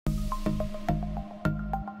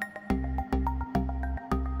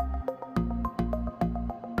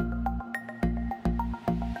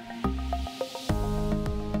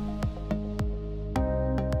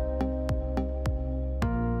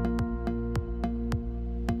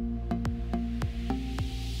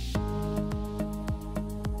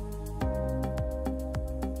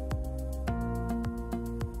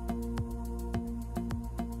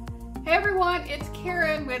everyone, it's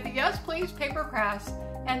Karen with Yes Please Paper Crafts,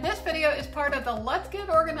 and this video is part of the Let's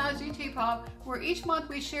Get Organized YouTube hub, where each month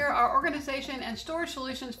we share our organization and storage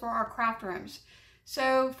solutions for our craft rooms.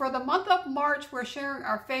 So for the month of March, we're sharing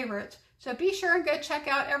our favorites. So be sure and go check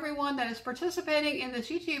out everyone that is participating in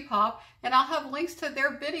this YouTube hub, and I'll have links to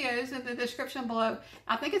their videos in the description below.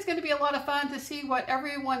 I think it's going to be a lot of fun to see what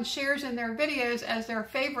everyone shares in their videos as their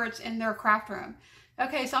favorites in their craft room.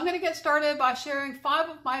 Okay, so I'm going to get started by sharing 5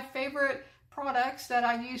 of my favorite products that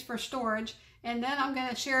I use for storage, and then I'm going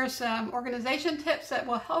to share some organization tips that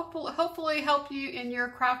will hopefully help you in your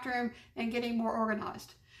craft room and getting more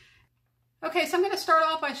organized. Okay, so I'm going to start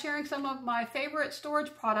off by sharing some of my favorite storage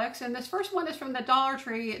products, and this first one is from the Dollar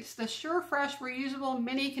Tree. It's the SureFresh reusable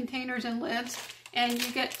mini containers and lids, and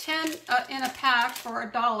you get 10 in a pack for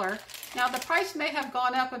 $1. Now the price may have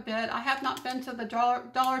gone up a bit. I have not been to the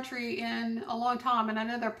Dollar Tree in a long time, and I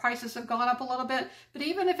know their prices have gone up a little bit, but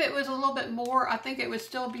even if it was a little bit more, I think it would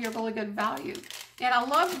still be a really good value. And I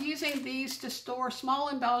love using these to store small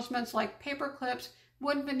embellishments like paper clips,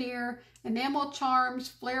 wood veneer, enamel charms,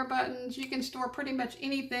 flare buttons. You can store pretty much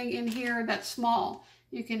anything in here that's small.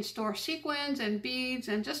 You can store sequins and beads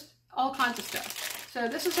and just all kinds of stuff. So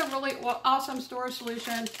this is a really awesome storage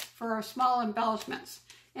solution for small embellishments.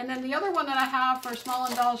 And then the other one that I have for small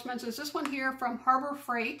embellishments is this one here from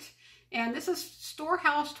𝗵𝗿𝗄𝗏. And this is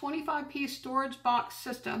Storehouse 25-piece storage box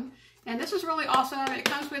system. And this is really awesome. It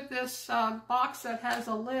comes with this box that has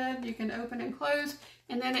a lid you can open and close.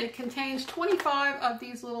 And then it contains 25 of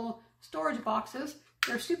these little storage boxes.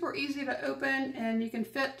 They're super easy to open, and you can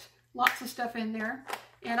fit lots of stuff in there.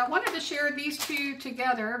 And I wanted to share these two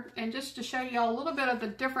together and just to show you all a little bit of the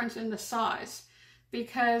difference in the size.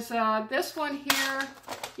 Because this one here,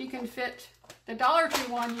 you can fit, the Dollar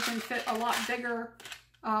Tree one, you can fit a lot bigger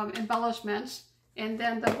embellishments. And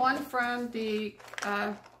then the one from the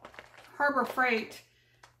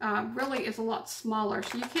𝗵𝗿𝗄𝗏 really is a lot smaller.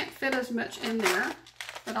 So you can't fit as much in there,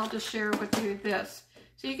 but I'll just share with you this.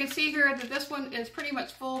 So you can see here that this one is pretty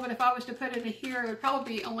much full, but if I was to put it in here, it would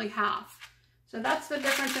probably be only half. So that's the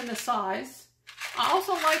difference in the size. I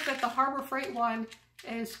also like that the 𝗵𝗿𝗄𝗏 one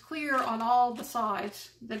is clear on all the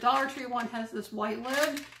sides. The Dollar Tree one has this white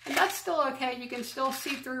lid, and that's still okay. You can still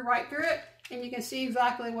see right through it, and you can see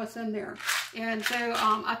exactly what's in there. And so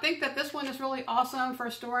I think that this one is really awesome for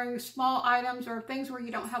storing small items or things where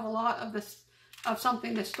you don't have a lot of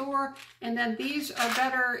something to store. And then these are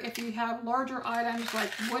better if you have larger items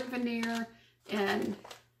like wood veneer and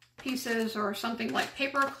pieces or something like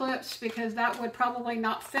paper clips, because that would probably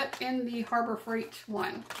not fit in the 𝗵𝗿𝗄𝗏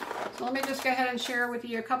one. So let me just go ahead and share with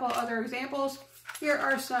you a couple other examples. Here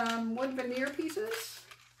are some wood veneer pieces,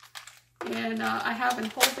 and I have a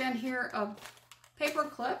whole bin here of paper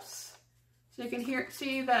clips. So you can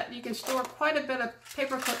see that you can store quite a bit of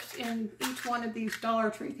paper clips in each one of these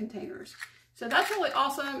Dollar Tree containers. So that's really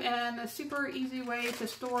awesome and a super easy way to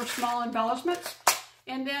store small embellishments.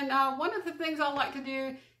 And then one of the things I like to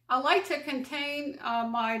do, I like to contain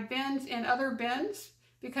my bins in other bins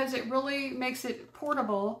because it really makes it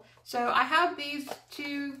portable. So I have these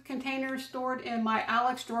 2 containers stored in my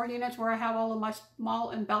Alex drawer units where I have all of my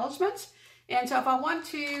small embellishments. And so if I want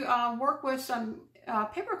to work with some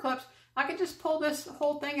paper clips, I can just pull this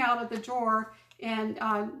whole thing out of the drawer and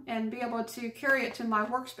be able to carry it to my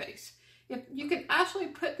workspace. If you can actually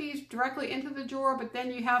put these directly into the drawer, but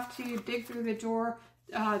then you have to dig through the drawer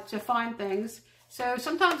to find things. So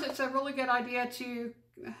sometimes it's a really good idea to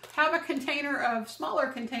have a container of smaller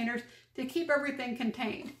containers to keep everything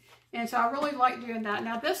contained. And so I really like doing that.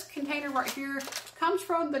 Now this container right here comes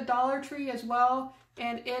from the Dollar Tree as well,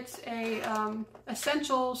 and it's a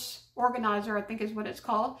Stencils organizer, I think is what it's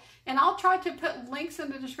called. And I'll try to put links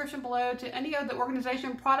in the description below to any of the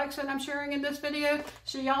organization products that I'm sharing in this video,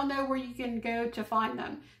 so y'all know where you can go to find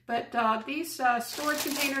them. But these storage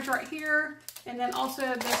containers right here, and then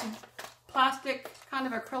also this plastic kind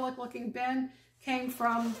of acrylic looking bin came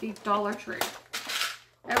from the Dollar Tree.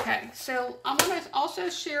 Okay, so I'm going to also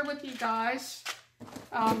share with you guys,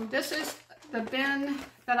 this is the bin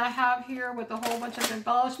that I have here with a whole bunch of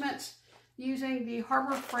embellishments using the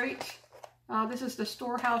𝗵𝗿𝗄𝗏. This is the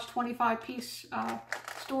Storehouse 25-piece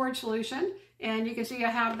storage solution, and you can see I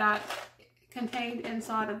have that contained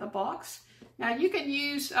inside of the box. Now you can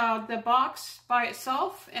use the box by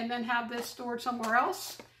itself and then have this stored somewhere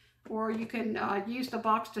else, or you can use the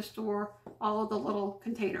box to store all of the little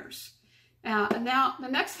containers. And now the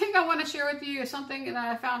next thing I want to share with you is something that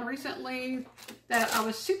I found recently that I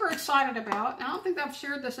was super excited about. I don't think I've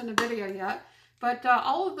shared this in a video yet, but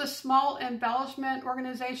all of the small embellishment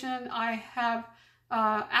organization I have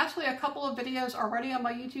actually a couple of videos already on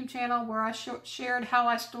my YouTube channel where I shared how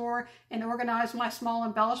I store and organize my small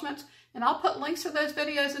embellishments. And I'll put links to those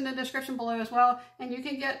videos in the description below as well. And you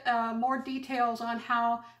can get more details on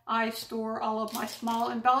how I store all of my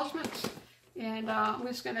small embellishments. And I'm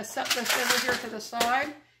just going to set this over here to the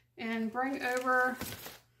side and bring over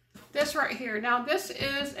this right here. Now this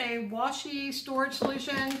is a washi storage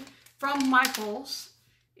solution from Michaels.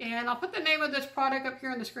 And I'll put the name of this product up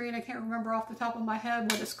here on the screen. I can't remember off the top of my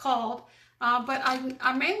head what it's called. But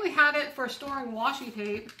I mainly had it for storing washi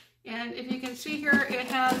tape. And if you can see here,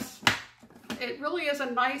 it really is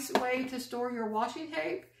a nice way to store your washi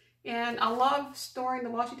tape. And I love storing the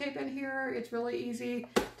washi tape in here. It's really easy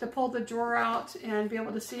to pull the drawer out and be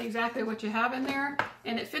able to see exactly what you have in there.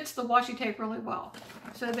 And it fits the washi tape really well.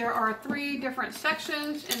 So there are 3 different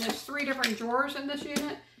sections and there's 3 different drawers in this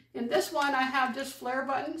unit. In this one, I have just flare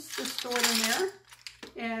buttons just stored in there.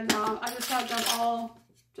 And I just have them all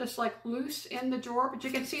just like loose in the drawer. But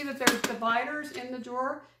you can see that there's dividers in the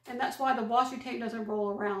drawer. And that's why the washi tape doesn't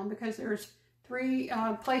roll around, because there's 3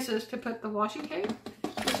 places to put the washi tape,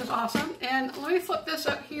 which is awesome. And let me flip this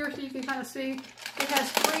up here so you can kind of see. It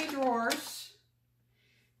has 3 drawers.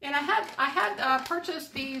 And I had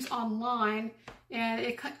purchased these online.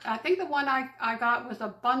 And I think the one I got was a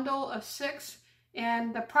bundle of 6.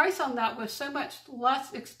 And the price on that was so much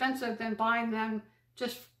less expensive than buying them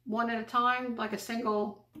just one at a time, like a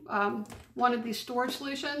single one of these storage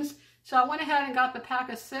solutions. So I went ahead and got the pack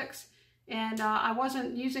of 6, and I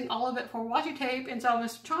wasn't using all of it for washi tape. And so I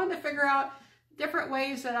was trying to figure out different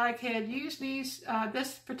ways that I could use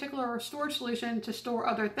this particular storage solution to store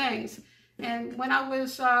other things. And when I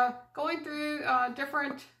was going through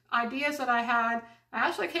different ideas that I had, I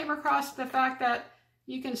actually came across the fact that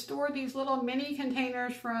you can store these little mini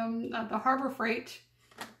containers from the Harbor Freight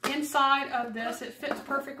inside of this. It fits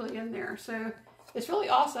perfectly in there. So it's really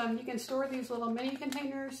awesome. You can store these little mini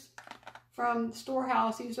containers from the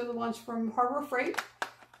Storehouse. These are the ones from Harbor Freight.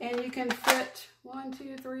 And you can fit 1,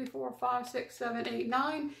 2, 3, 4, 5, 6, 7, 8,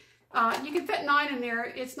 9. You can fit 9 in there.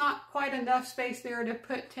 It's not quite enough space there to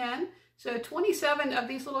put 10. So 27 of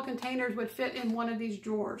these little containers would fit in one of these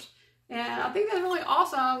drawers. And I think that's really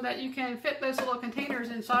awesome that you can fit those little containers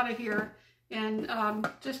inside of here and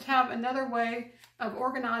just have another way of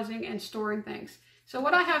organizing and storing things. So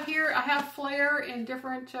what I have here, I have flare in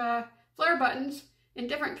different flare buttons in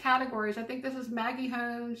different categories. I think this is Maggie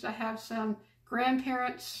Holmes. I have some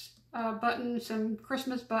grandparents buttons, some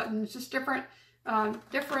Christmas buttons, just different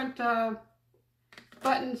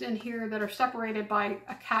buttons in here that are separated by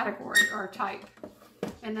a category or a type.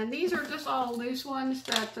 And then these are just all loose ones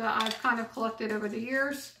that I've kind of collected over the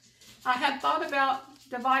years. I had thought about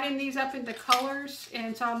dividing these up into colors,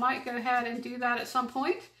 and so I might go ahead and do that at some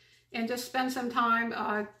point and just spend some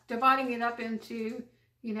time dividing it up into,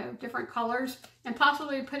 you know, different colors, and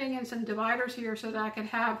possibly putting in some dividers here so that I could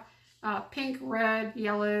have pink, red,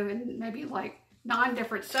 yellow, and maybe like 9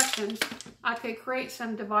 different sections. I could create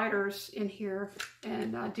some dividers in here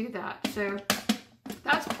and do that. So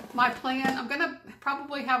that's my plan. I'm gonna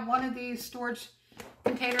probably have one of these storage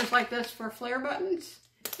containers like this for flare buttons,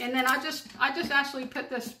 and then I just actually put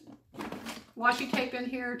this washi tape in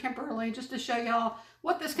here temporarily just to show y'all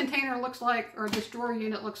what this container looks like, or this drawer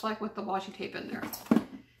unit looks like with the washi tape in there.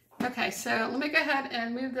 Okay, so let me go ahead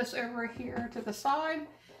and move this over here to the side.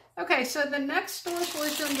 Okay, so the next storage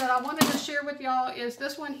solution that I wanted to share with y'all is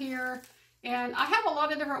this one here. And I have a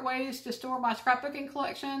lot of different ways to store my scrapbooking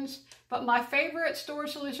collections, but my favorite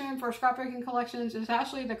storage solution for scrapbooking collections is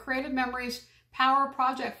actually the Creative Memories Power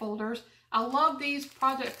Project folders. I love these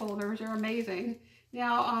project folders. They're amazing.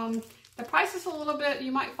 Now, the price is a little bit,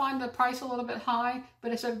 you might find the price a little bit high,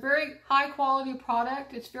 but it's a very high quality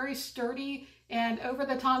product. It's very sturdy, and over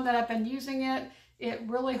the time that I've been using it, it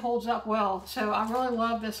really holds up well. So I really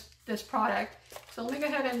love this product. So let me go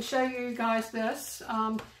ahead and show you guys this.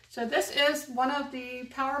 So this is one of the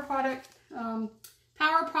Power Project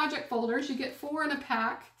folders. You get 4 in a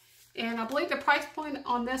pack, and I believe the price point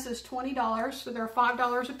on this is $20, so they're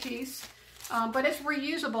 $5 a piece. But it's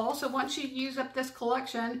reusable, so once you use up this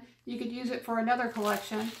collection, you could use it for another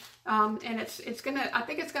collection. And I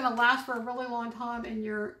think it's gonna last for a really long time in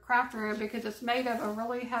your craft room because it's made of a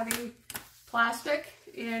really heavy plastic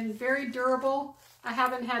and very durable. I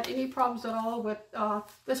haven't had any problems at all with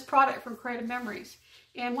this product from Creative Memories.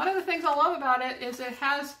 And one of the things I love about it is it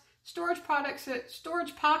has storage pockets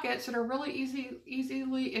that are really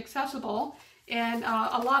easily accessible, and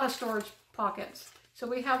a lot of storage pockets. So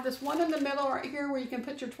we have this one in the middle right here where you can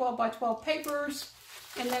put your 12 by 12 papers,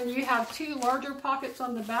 and then you have 2 larger pockets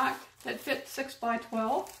on the back that fit 6 by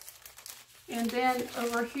 12. And then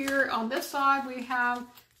over here on this side, we have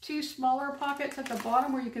two smaller pockets at the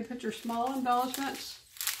bottom where you can put your small embellishments.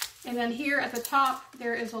 And then here at the top,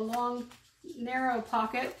 there is a long, narrow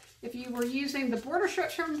pocket. If you were using the border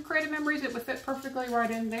strips from Creative Memories, it would fit perfectly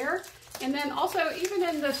right in there. And then also, even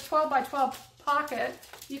in this 12 by 12 pocket,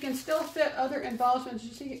 you can still fit other embellishments.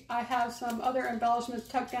 You see, I have some other embellishments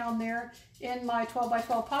tucked down there in my 12 by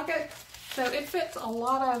 12 pocket. So it fits a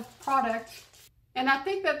lot of product. And I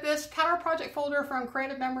think that this Power Project folder from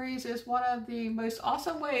Creative Memories is one of the most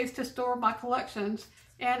awesome ways to store my collections.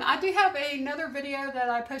 And I do have another video that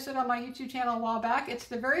I posted on my YouTube channel a while back. It's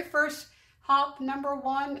the very first hop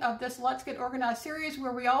 #1 of this Let's Get Organized series,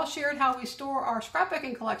 where we all shared how we store our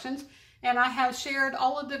scrapbooking collections. And I have shared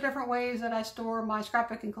all of the different ways that I store my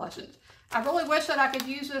scrapbooking collections. I really wish that I could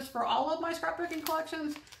use this for all of my scrapbooking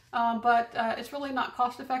collections, but it's really not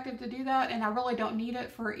cost effective to do that, and I really don't need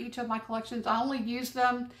it for each of my collections. I only use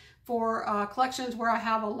them for collections where I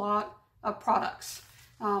have a lot of products.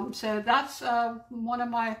 So that's one of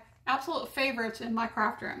my absolute favorites in my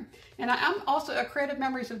craft room. And I am also a Creative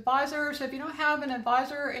Memories advisor, so if you don't have an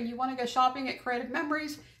advisor and you want to go shopping at Creative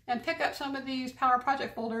Memories and pick up some of these Power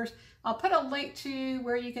Project folders, I'll put a link to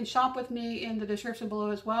where you can shop with me in the description below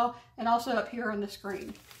as well, and also up here on the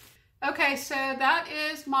screen. Okay, so that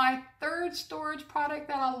is my third storage product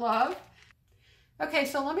that I love. Okay,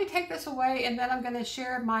 so let me take this away and then I'm going to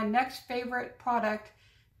share my next favorite product.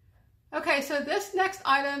 Okay, so this next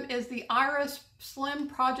item is the Iris Slim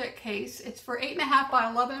Project Case. It's for 8.5 by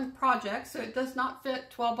 11 projects, so it does not fit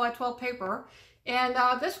 12 by 12 paper. And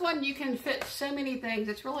this one you can fit so many things.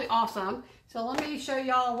 It's really awesome. So let me show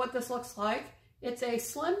y'all what this looks like. It's a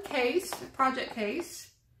slim case, project case,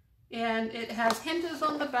 and it has hinges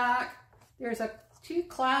on the back. There's two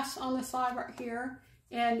clasps on the side right here,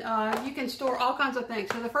 and you can store all kinds of things.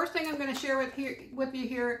 So the first thing I'm going to share with you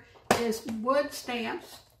here is wood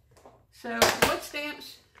stamps. So wood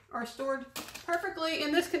stamps are stored perfectly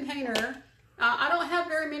in this container. I don't have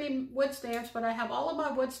very many wood stamps, but I have all of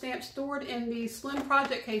my wood stamps stored in these slim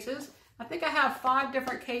project cases. I think I have 5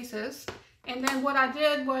 different cases. And then what I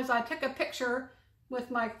did was I took a picture with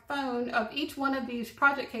my phone of each one of these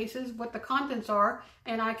project cases, what the contents are,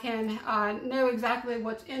 and I can know exactly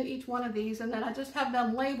what's in each one of these, and then I just have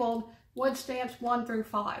them labeled wood stamps 1 through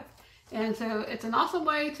 5. And so it's an awesome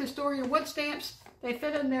way to store your wood stamps. They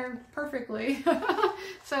fit in there perfectly.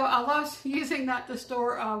 So I love using that to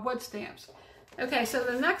store wood stamps. Okay, so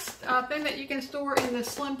the next thing that you can store in this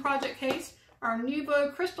slim project case are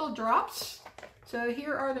𝗵𝗶 crystal drops. So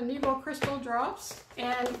here are the 𝗵𝗶 crystal drops.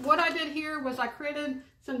 And what I did here was I created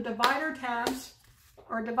some divider tabs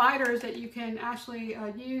or dividers that you can actually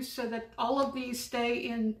use so that all of these stay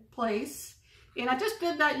in place. And I just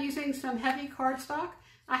did that using some heavy cardstock.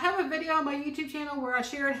 I have a video on my YouTube channel where I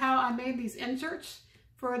shared how I made these inserts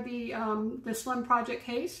for the slim project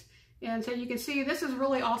case. And so you can see this is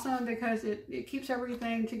really awesome because it keeps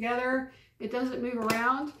everything together. It doesn't move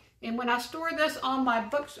around. And when I store this on my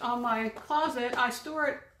books, on my closet, I store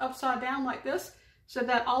it upside down like this so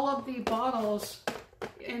that all of the bottles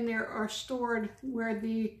in there are stored where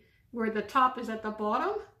the top is at the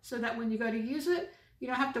bottom, so that when you go to use it, you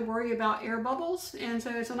don't have to worry about air bubbles. And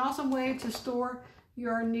so it's an awesome way to store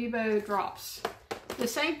your 𝗵𝗶 drops. The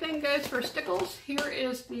same thing goes for stickles. Here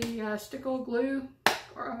is the stickle glue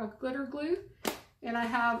or glitter glue, and I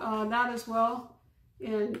have that as well.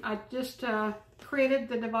 And I just created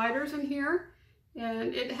the dividers in here,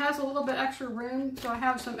 and it has a little bit extra room, so I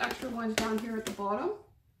have some extra ones down here at the bottom.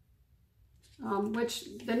 Which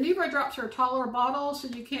the 𝗵𝗶 drops are taller bottles, so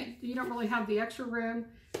you don't really have the extra room.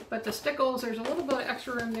 But the stickles, there's a little bit of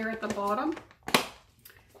extra room there at the bottom.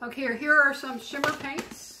 Okay, here are some shimmer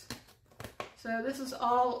paints. So this is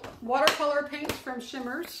all watercolor paints from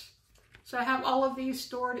Shimmers. So I have all of these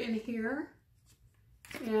stored in here.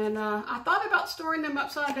 And I thought about storing them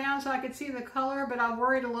upside down so I could see the color, but I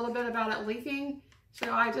worried a little bit about it leaking.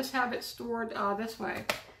 So I just have it stored this way.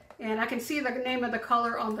 And I can see the name of the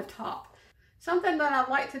color on the top. Something that I'd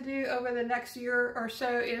like to do over the next year or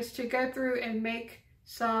so is to go through and make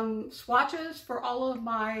some swatches for all of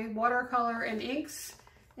my watercolor and inks.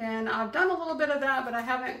 And I've done a little bit of that, but I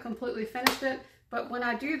haven't completely finished it. But when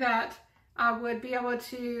I do that, I would be able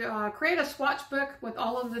to create a swatch book with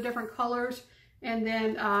all of the different colors, and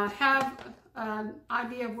then have an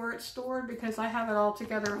idea of where it's stored because I have it all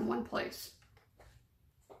together in one place.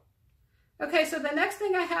 Okay, so the next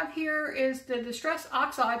thing I have here is the Distress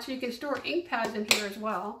Oxide, so you can store ink pads in here as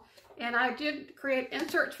well. And I did create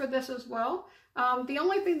inserts for this as well. The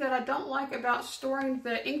only thing that I don't like about storing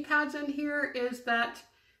the ink pads in here is that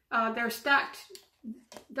they're stacked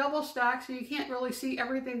double stacked, so you can't really see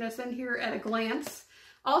everything that's in here at a glance.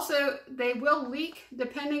 Also, they will leak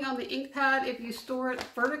depending on the ink pad. If you store it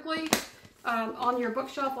vertically on your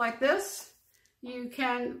bookshelf like this, you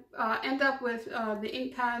can end up with the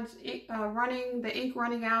ink pads running, the ink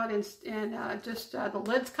running out, and just the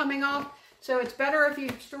lids coming off. So it's better if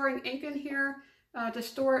you're storing ink in here to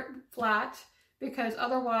store it flat, because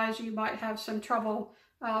otherwise you might have some trouble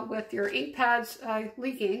with your ink pads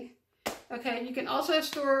leaking. Okay, you can also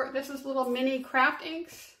store, this is little mini craft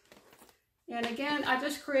inks. And again, I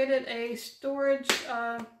just created a storage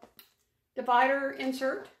divider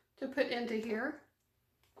insert to put into here.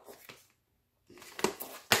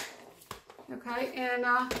 Okay,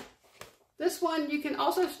 and this one, you can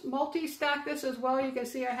also multi-stack this as well. You can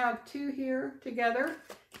see I have two here together,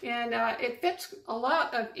 and it fits a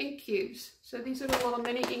lot of ink cubes. So these are the little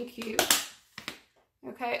mini ink cubes.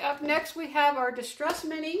 Okay, up next we have our Distress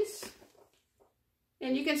Minis.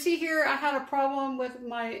 And you can see here I had a problem with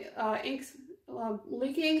my inks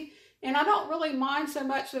leaking, and I don't really mind so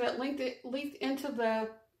much that it leaked into the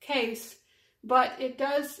case, but it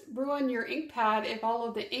does ruin your ink pad if all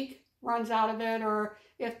of the ink runs out of it, or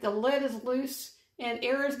if the lid is loose and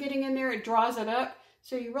air is getting in there, it draws it up.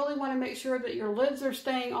 So you really want to make sure that your lids are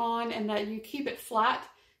staying on and that you keep it flat,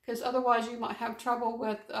 because otherwise you might have trouble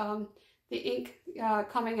with the ink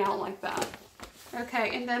coming out like that.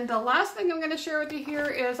 Okay, and then the last thing I'm going to share with you here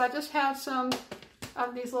is I just have some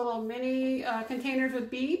of these little mini containers with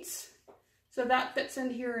beads. So that fits in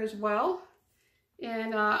here as well.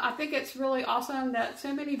 And I think it's really awesome that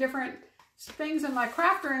so many different things in my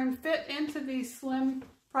craft room fit into these slim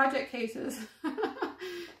project cases.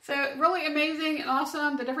 So really amazing and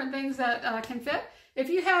awesome, the different things that can fit. If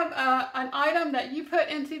you have an item that you put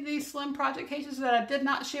into these slim project cases that I did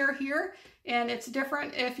not share here, and it's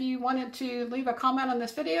different, if you wanted to leave a comment on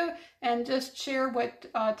this video and just share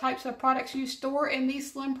what types of products you store in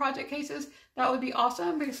these slim project cases, that would be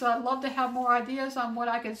awesome, because I'd love to have more ideas on what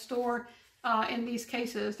I could store in these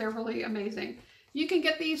cases. They're really amazing. You can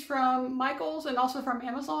get these from Michael's and also from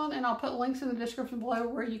Amazon, and I'll put links in the description below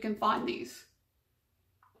where you can find these.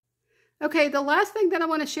 Okay, the last thing that I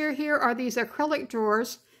want to share here are these acrylic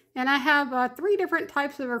drawers. And I have 3 different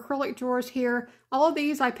types of acrylic drawers here. All of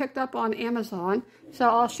these I picked up on Amazon. So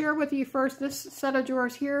I'll share with you first this set of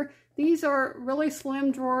drawers here. These are really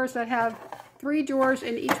slim drawers that have 3 drawers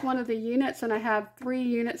in each one of the units, and I have 3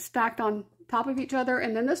 units stacked on top of each other.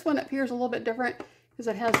 And then this one appears a little bit different because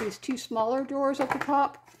it has these 2 smaller drawers at the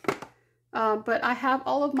top. But I have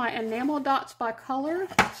all of my enamel dots by color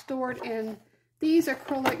stored in these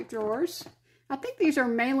acrylic drawers. I think these are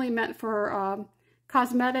mainly meant for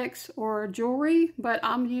cosmetics or jewelry, but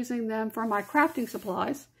I'm using them for my crafting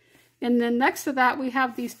supplies. And then next to that we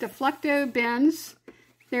have these Deflecto bins.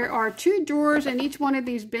 There are 2 drawers in each one of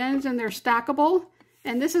these bins, and they're stackable.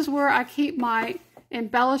 And this is where I keep my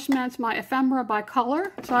embellishments, my ephemera by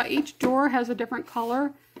color. So each drawer has a different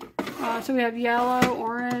color. So we have yellow,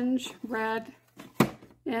 orange, red,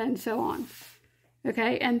 and so on.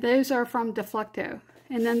 Okay, and those are from Deflecto.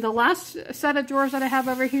 And then the last set of drawers that I have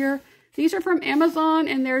over here, these are from Amazon,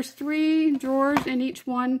 and there's 3 drawers in each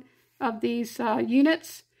one of these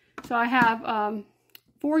units. So I have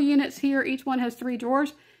 4 units here. Each one has 3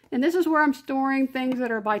 drawers. And this is where I'm storing things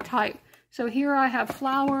that are by type. So here I have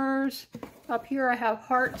flowers. Up here I have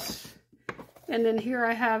hearts. And then here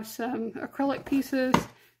I have some acrylic pieces.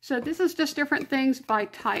 So this is just different things by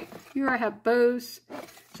type. Here I have bows.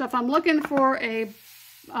 So if I'm looking for a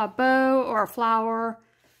bow or a flower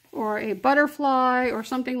or a butterfly or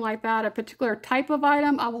something like that, a particular type of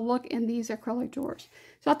item, I will look in these acrylic drawers.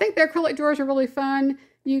 So I think the acrylic drawers are really fun.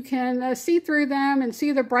 You can see through them and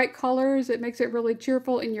see the bright colors. It makes it really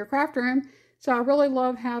cheerful in your craft room. So I really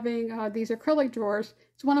love having these acrylic drawers.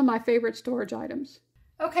 It's one of my favorite storage items.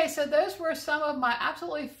 Okay, so those were some of my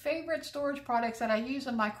absolutely favorite storage products that I use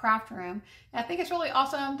in my craft room. And I think it's really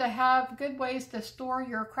awesome to have good ways to store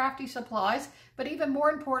your crafty supplies, but even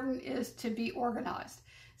more important is to be organized.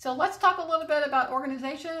 So let's talk a little bit about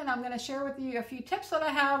organization, and I'm going to share with you a few tips that I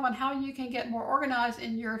have on how you can get more organized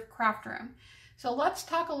in your craft room. So let's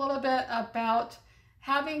talk a little bit about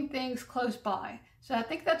having things close by. So I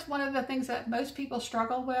think that's one of the things that most people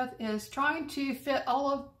struggle with, is trying to fit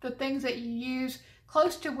all of the things that you use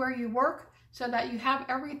close to where you work so that you have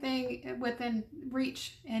everything within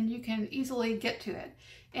reach and you can easily get to it.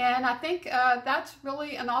 And I think that's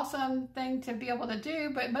really an awesome thing to be able to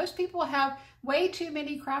do, but most people have way too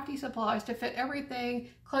many crafty supplies to fit everything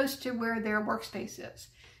close to where their workspace is.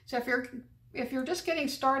 So if you're if you're just getting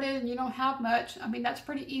started and you don't have much, I mean, that's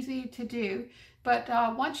pretty easy to do. But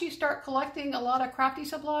once you start collecting a lot of crafty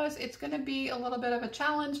supplies, it's going to be a little bit of a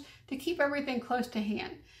challenge to keep everything close to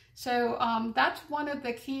hand. So that's one of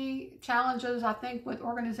the key challenges, I think, with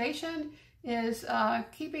organization is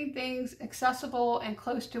keeping things accessible and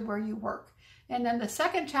close to where you work. And then the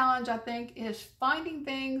second challenge, I think, is finding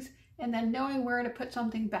things and then knowing where to put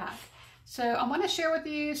something back. So I want to share with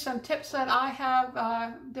you some tips that I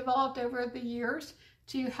have developed over the years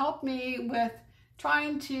to help me with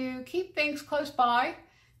trying to keep things close by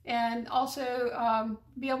and also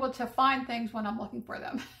be able to find things when I'm looking for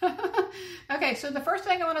them. Okay, so the first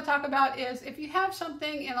thing I want to talk about is if you have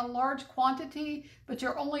something in a large quantity, but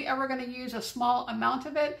you're only ever going to use a small amount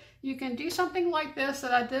of it, you can do something like this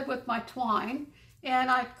that I did with my twine.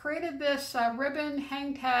 And I created this ribbon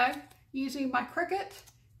hang tag using my Cricut.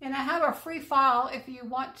 And I have a free file if you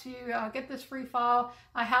want to get this free file.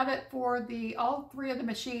 I have it for all three of the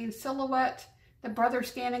machines, Silhouette, the Brother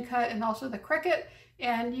Scan and Cut, and also the Cricut.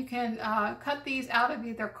 And you can cut these out of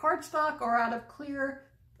either cardstock or out of clear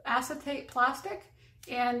acetate plastic.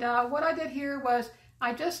 And what I did here was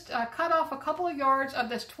I just cut off a couple of yards of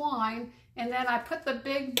this twine, and then I put the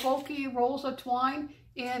big bulky rolls of twine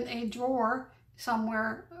in a drawer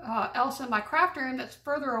somewhere else in my craft room that's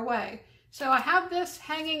further away. So I have this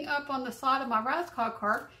hanging up on the side of my 𝗲𝗂𝗃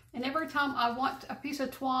cart, and every time I want a piece of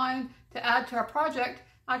twine to add to a project,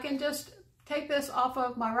 I can just take this off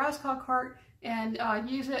of my 𝗲𝗂𝗃 cart and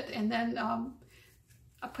use it, and then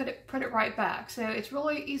I put it right back. So it's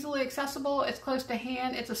really easily accessible, it's close to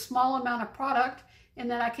hand, it's a small amount of product, and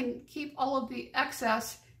then I can keep all of the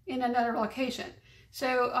excess in another location.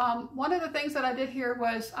 So one of the things that I did here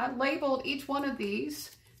was I labeled each one of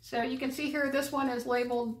these. So you can see here, this one is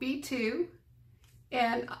labeled B2,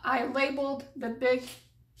 and I labeled the big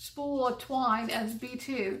spool of twine as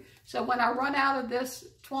B2. So when I run out of this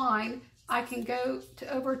twine, I can go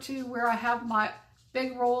over to where I have my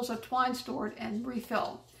big rolls of twine stored and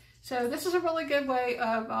refill. So this is a really good way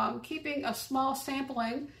of keeping a small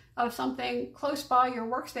sampling of something close by your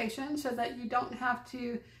workstation so that you don't have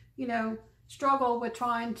to, you know, struggle with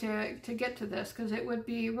trying to get to this, because it would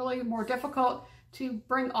be really more difficult to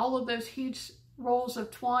bring all of those huge rolls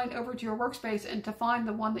of twine over to your workspace and to find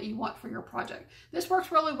the one that you want for your project. This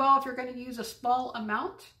works really well if you're going to use a small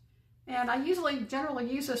amount. And I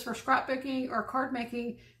generally use this for scrapbooking or card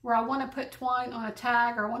making, where I want to put twine on a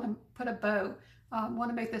tag or I want to put a bow, want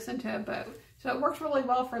to make this into a bow. So it works really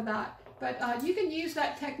well for that. But you can use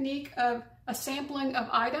that technique of a sampling of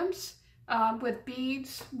items with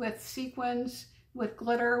beads, with sequins, with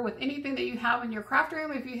glitter, with anything that you have in your craft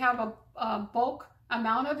room. If you have a bulk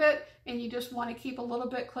amount of it and you just want to keep a little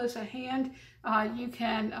bit close at hand, you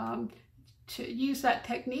can use that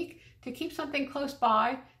technique to keep something close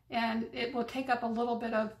by, and it will take up a little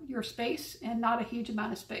bit of your space and not a huge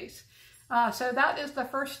amount of space. So that is the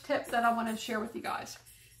first tip that I wanted to share with you guys.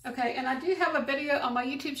 Okay, and I do have a video on my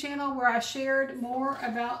YouTube channel where I shared more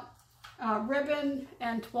about ribbon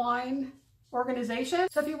and twine organization.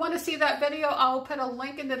 So if you want to see that video, I'll put a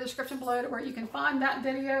link in the description below to where you can find that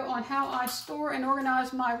video on how I store and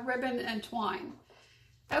organize my ribbon and twine.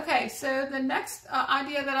 Okay, so the next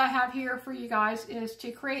idea that I have here for you guys is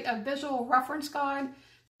to create a visual reference guide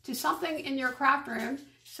to something in your craft room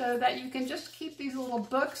so that you can just keep these little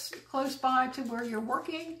books close by to where you're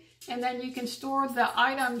working, and then you can store the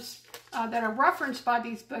items that are referenced by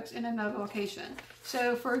these books in another location.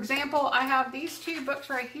 So for example, I have these two books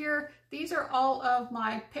right here. These are all of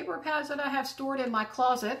my paper pads that I have stored in my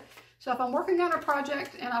closet. So if I'm working on a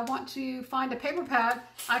project and I want to find a paper pad,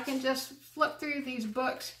 I can just flip through these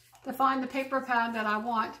books to find the paper pad that I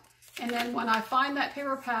want. And then when I find that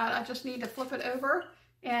paper pad, I just need to flip it over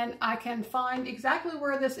and I can find exactly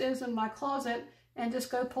where this is in my closet and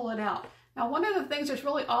just go pull it out. Now, one of the things that's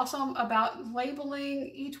really awesome about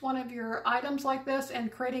labeling each one of your items like this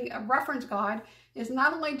and creating a reference guide is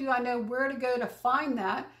not only do I know where to go to find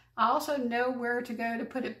that, I also know where to go to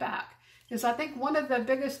put it back. Because I think one of the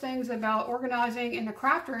biggest things about organizing in the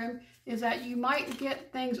craft room is that you might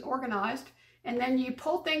get things organized and then you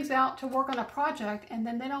pull things out to work on a project and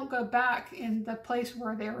then they don't go back in the place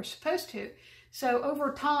where they were supposed to. So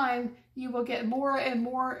over time, you will get more and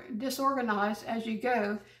more disorganized as you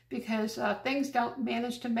go because things don't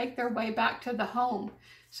manage to make their way back to the home.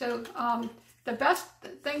 So the best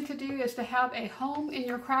thing to do is to have a home in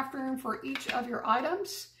your craft room for each of your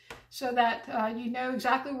items so that you know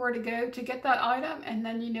exactly where to go to get that item, and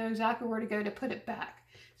then you know exactly where to go to put it back.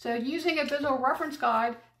 So using a visual reference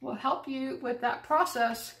guide will help you with that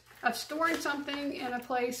process of storing something in a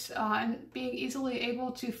place and being easily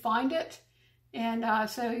able to find it. And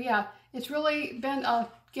so yeah, It's really been a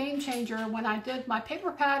game changer when I did my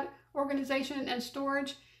paper pad organization and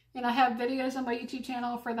storage, and I have videos on my YouTube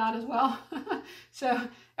channel for that as well. So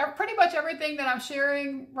pretty much everything that I'm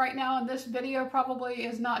sharing right now in this video probably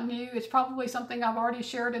is not new. It's probably something I've already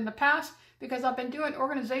shared in the past, because I've been doing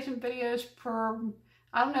organization videos for,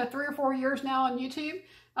 I don't know, 3 or 4 years now on YouTube.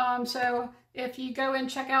 So if you go and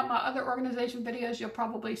check out my other organization videos, you'll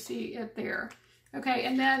probably see it there. Okay,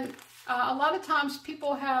 and then a lot of times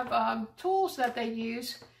people have tools that they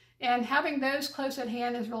use, and having those close at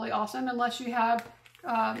hand is really awesome, unless you have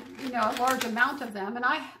you know, a large amount of them. And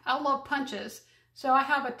I love punches. So I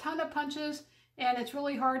have a ton of punches, and it's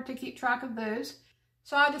really hard to keep track of those.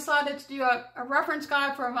 So I decided to do a reference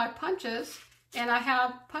guide for my punches, and I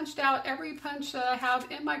have punched out every punch that I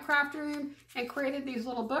have in my craft room and created these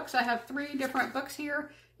little books. I have 3 different books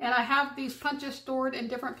here, and I have these punches stored in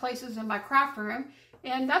different places in my craft room.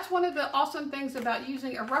 And that's one of the awesome things about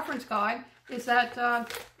using a reference guide, is that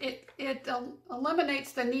it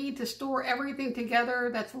eliminates the need to store everything together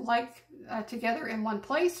that's together in one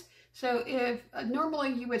place. So if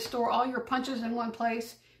normally you would store all your punches in one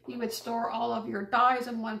place, you would store all of your dies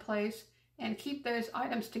in one place and keep those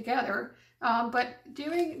items together. But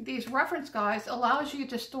doing these reference guides allows you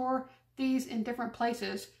to store these in different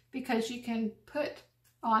places, because you can put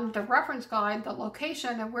on the reference guide the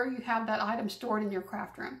location of where you have that item stored in your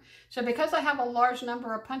craft room. So because I have a large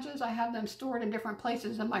number of punches, I have them stored in different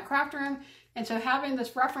places in my craft room. And so having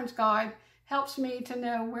this reference guide helps me to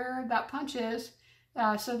know where that punch is,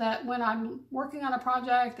 so that when I'm working on a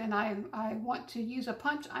project and I want to use a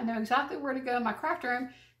punch, I know exactly where to go in my craft room.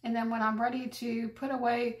 And then when I'm ready to put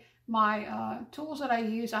away my tools that I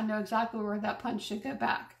use, I know exactly where that punch should go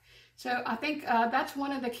back. So I think that's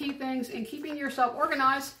one of the key things in keeping yourself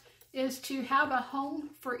organized, is to have a home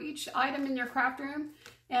for each item in your craft room,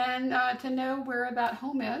 and to know where that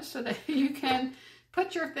home is, so that you can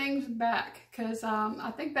put your things back. Because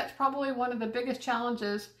I think that's probably one of the biggest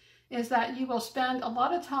challenges, is that you will spend a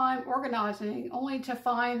lot of time organizing only to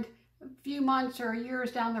find a few months or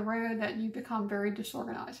years down the road that you become very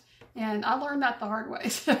disorganized. And I learned that the hard way.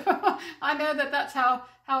 So I know that that's how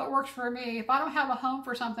it works for me. If I don't have a home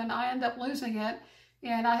for something, I end up losing it,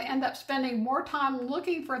 and I end up spending more time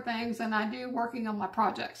looking for things than I do working on my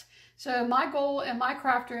projects. So my goal in my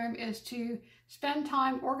craft room is to spend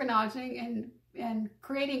time organizing and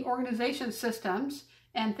creating organization systems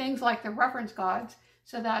and things like the reference guides,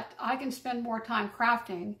 so that I can spend more time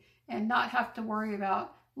crafting and not have to worry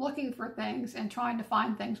about looking for things and trying to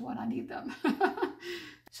find things when I need them.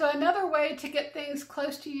 So another way to get things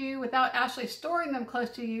close to you without actually storing them close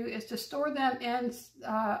to you is to store them in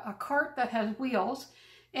a cart that has wheels.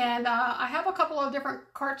 And I have a couple of different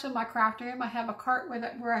carts in my craft room. I have a cart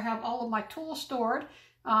where I have all of my tools stored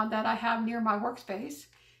that I have near my workspace.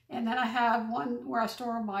 And then I have one where I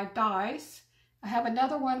store my dies. I have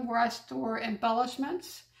another one where I store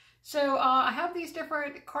embellishments. So I have these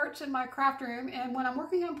different carts in my craft room, and when I'm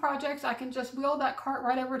working on projects, I can just wheel that cart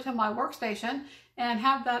right over to my workstation and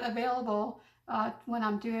have that available when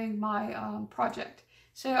I'm doing my project.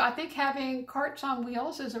 So I think having carts on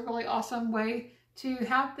wheels is a really awesome way to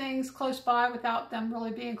have things close by without them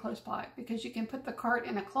really being close by, because you can put the cart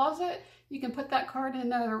in a closet, you can put that cart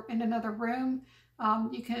in another room.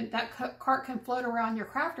 That cart can float around your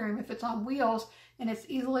craft room if it's on wheels and it's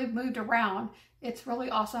easily moved around. It's really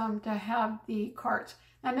awesome to have the carts.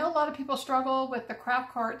 I know a lot of people struggle with the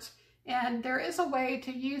craft carts, and there is a way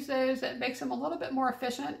to use those that makes them a little bit more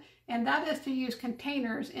efficient, and that is to use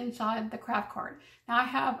containers inside the craft cart. Now I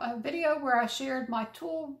have a video where I shared my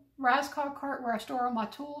tool 𝗲𝗲 cart where I store all my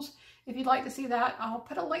tools. If you'd like to see that, I'll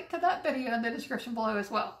put a link to that video in the description below as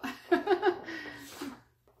well.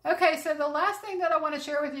 Okay, so the last thing that I want to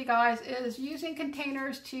share with you guys is using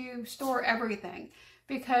containers to store everything.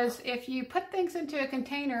 Because if you put things into a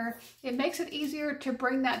container, it makes it easier to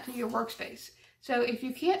bring that to your workspace. So if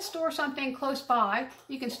you can't store something close by,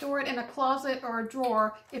 you can store it in a closet or a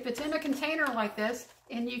drawer. If it's in a container like this,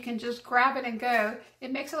 and you can just grab it and go,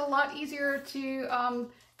 it makes it a lot easier to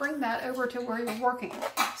bring that over to where you're working.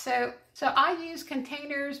 So I use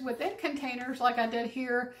containers within containers like I did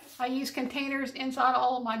here. I use containers inside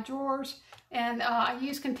all of my drawers, and I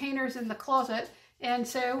use containers in the closet. And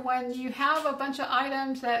so when you have a bunch of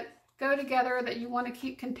items that go together that you want to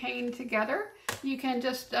keep contained together, you can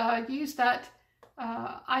just use that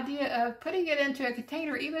idea of putting it into a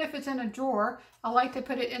container. Even if it's in a drawer, I like to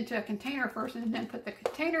put it into a container first and then put the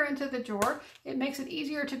container into the drawer. It makes it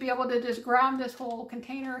easier to be able to just grab this whole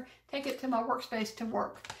container, take it to my workspace to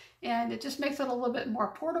work. and it just makes it a little bit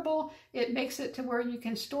more portable. It makes it to where you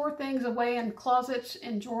can store things away in closets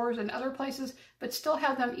and drawers and other places, but still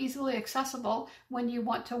have them easily accessible when you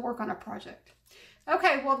want to work on a project.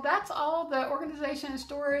 Okay, well, that's all the organization and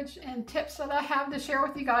storage and tips that I have to share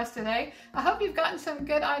with you guys today. I hope you've gotten some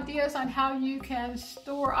good ideas on how you can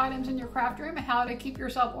store items in your craft room and how to keep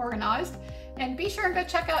yourself organized. And be sure and go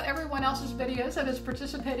check out everyone else's videos that is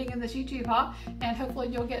participating in this YouTube hop, and hopefully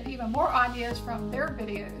you'll get even more ideas from their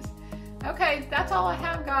videos. Okay, that's all I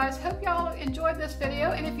have, guys. Hope y'all enjoyed this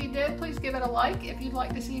video, and if you did, please give it a like. If you'd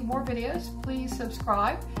like to see more videos, please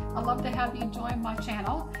subscribe. I'd love to have you join my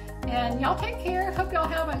channel. And y'all take care. Hope y'all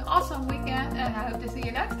have an awesome weekend, and I hope to see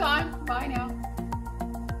you next time. Bye now.